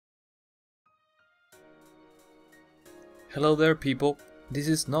Hello there people, this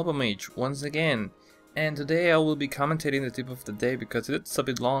is NovaMage once again, and today I will be commentating the tip of the day because it's a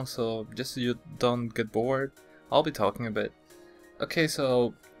bit long, so just so you don't get bored, I'll be talking a bit. Okay,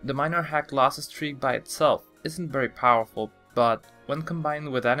 so the minor hack loss streak by itself isn't very powerful, but when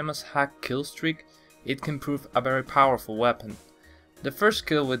combined with Animus hack kill streak, it can prove a very powerful weapon. The first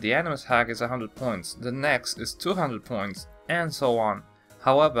kill with the Animus hack is 100 points, the next is 200 points, and so on.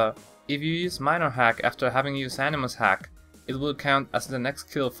 However, if you use minor hack after having used Animus hack, it will count as the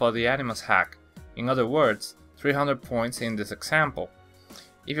next kill for the Animus hack, in other words, 300 points in this example.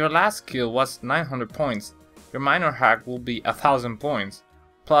 If your last kill was 900 points, your minor hack will be 1000 points,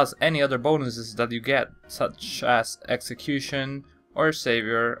 plus any other bonuses that you get, such as execution, or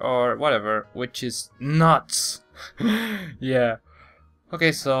savior, or whatever, which is nuts! Yeah.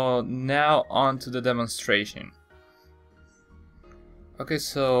 Okay, so now on to the demonstration. Okay,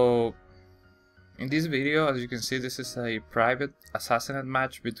 so in this video, as you can see, this is a private assassinate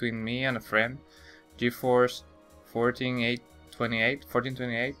match between me and a friend, GeForce 1428,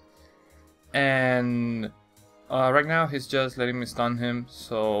 and right now he's just letting me stun him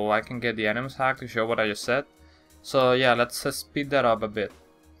so I can get the Animus hack to show what I just said. So yeah, let's speed that up a bit.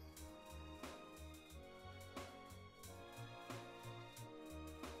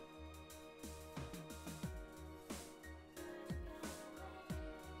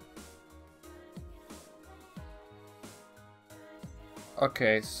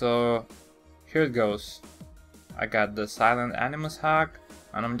 Okay, so here it goes. I got the silent Animus hack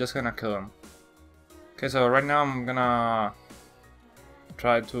and I'm just gonna kill him. Okay, so right now I'm gonna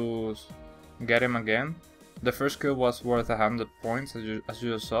try to get him again. The first kill was worth 100 points as you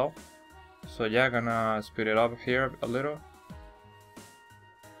just saw. So yeah, gonna speed it up here a little.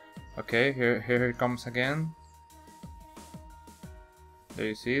 Okay, here he comes again. There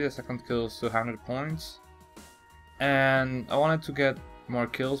you see, the second kill is 200 points. And I wanted to get more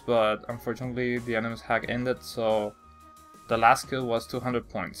kills, but unfortunately the Animus hack ended, so the last kill was 200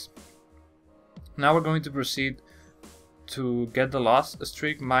 points. Now we're going to proceed to get the loss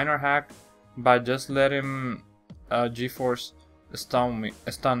streak minor hack by just letting GeForce stun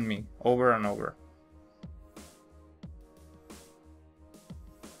me over and over.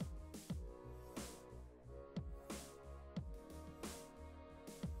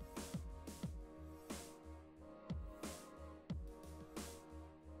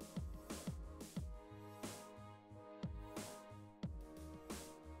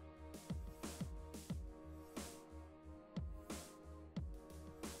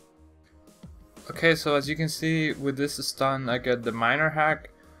 Okay, so as you can see, with this stun I get the minor hack,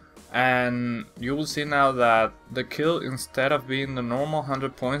 and you will see now that the kill, instead of being the normal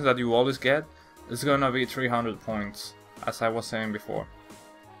 100 points that you always get, is gonna be 300 points, as I was saying before.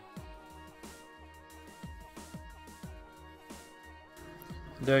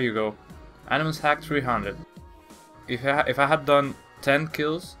 There you go, Animus hack 300. If I had done 10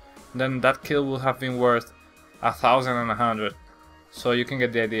 kills, then that kill would have been worth 1100, so you can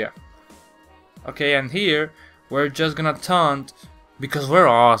get the idea. Okay, and here we're just gonna taunt because we're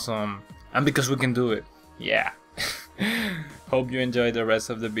awesome and because we can do it. Yeah. Hope you enjoy the rest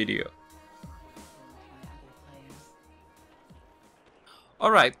of the video.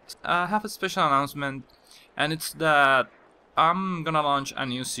 Alright, I have a special announcement, and it's that I'm gonna launch a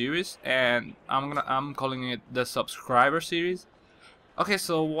new series, and I'm calling it the subscriber series. Okay,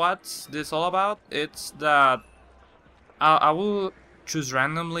 so what's this all about? It's that I will choose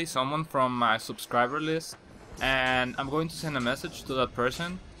randomly someone from my subscriber list, and I'm going to send a message to that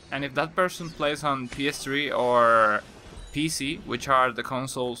person, and if that person plays on PS3 or PC, which are the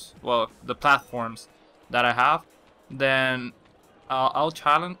consoles, well, the platforms that I have, then I'll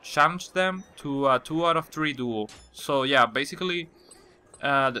challenge them to a 2 out of 3 duel. So yeah, basically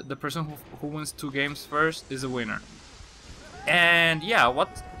the person who wins 2 games first is a winner. And yeah,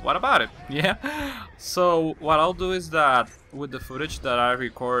 what about it? Yeah. So what I'll do is that with the footage that I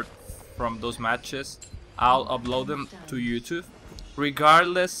record from those matches, I'll upload them to YouTube,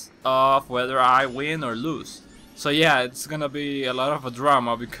 regardless of whether I win or lose. So yeah, it's gonna be a lot of a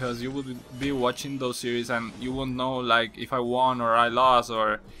drama because you will be watching those series and you won't know like if I won or I lost,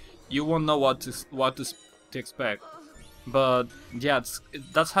 or you won't know what to expect. But yeah,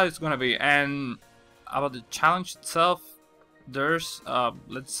 that's how it's gonna be. And about the challenge itself, there's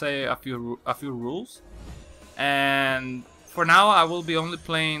let's say a few rules, and for now I will be only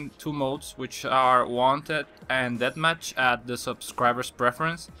playing 2 modes, which are wanted and deathmatch at the subscriber's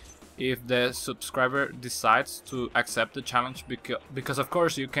preference, if the subscriber decides to accept the challenge, because of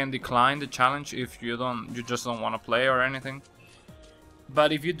course you can decline the challenge if you just don't want to play or anything.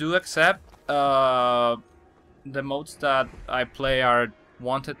 But if you do accept, the modes that I play are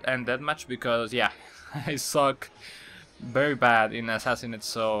Wanted and Deathmatch because yeah, I suck very bad in Assassinate,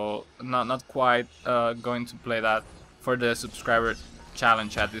 so not quite going to play that for the subscriber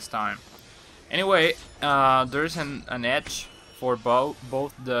challenge at this time. Anyway, there's an edge for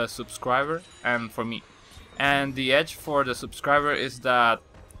both the subscriber and for me. And the edge for the subscriber is that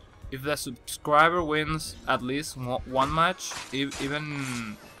if the subscriber wins at least one match,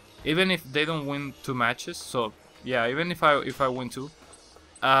 even if they don't win 2 matches, so yeah, even if I win 2,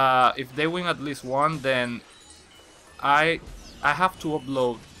 if they win at least one, then I have to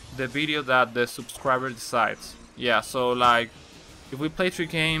upload the video that the subscriber decides. Yeah, so like if we play 3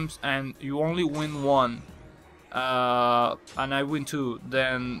 games and you only win 1, and I win 2,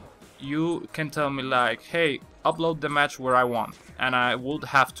 then you can tell me like, hey, upload the match where I won, and I would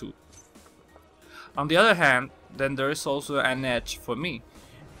have to. On the other hand, then there is also an edge for me,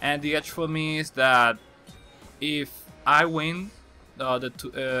 and the edge for me is that if I win,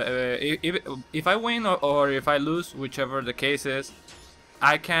 if I win or if I lose, whichever the case is,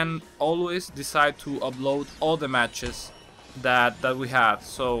 I can always decide to upload all the matches that we had.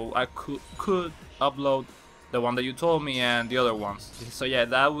 So I could upload the one that you told me and the other ones. So yeah,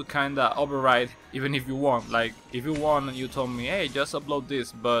 that would kinda override even if you won. Like if you won and you told me, hey, just upload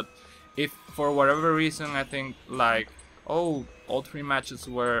this, but if for whatever reason I think like, oh, all 3 matches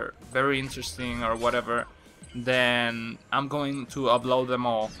were very interesting or whatever, then I'm going to upload them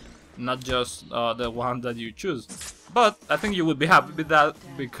all, not just the one that you choose. But I think you would be happy with that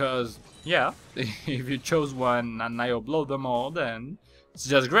because yeah, if you chose one and I upload them all, then it's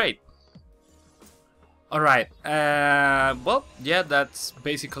just great. Alright, well, yeah, that's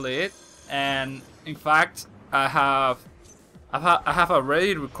basically it. And in fact, I have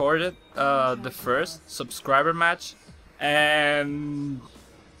already recorded the first subscriber match, and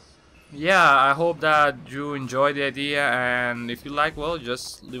yeah, I hope that you enjoy the idea, and if you like, well,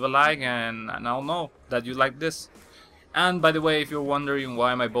 just leave a like and I'll know that you like this. And by the way, if you're wondering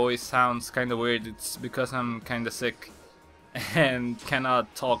why my voice sounds kinda weird, it's because I'm kinda sick and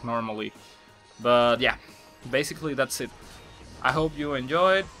cannot talk normally. But yeah, basically that's it. I hope you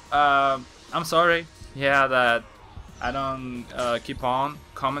enjoyed. I'm sorry, yeah, that I don't keep on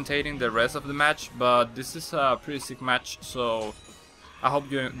commentating the rest of the match, but this is a pretty sick match, so I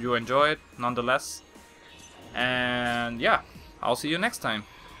hope you enjoy it nonetheless. And yeah, I'll see you next time.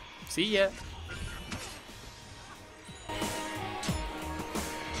 See ya!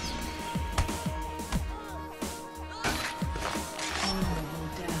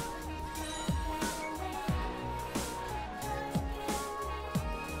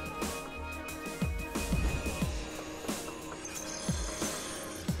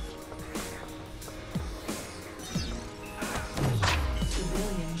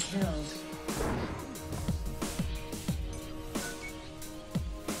 Civilian killed.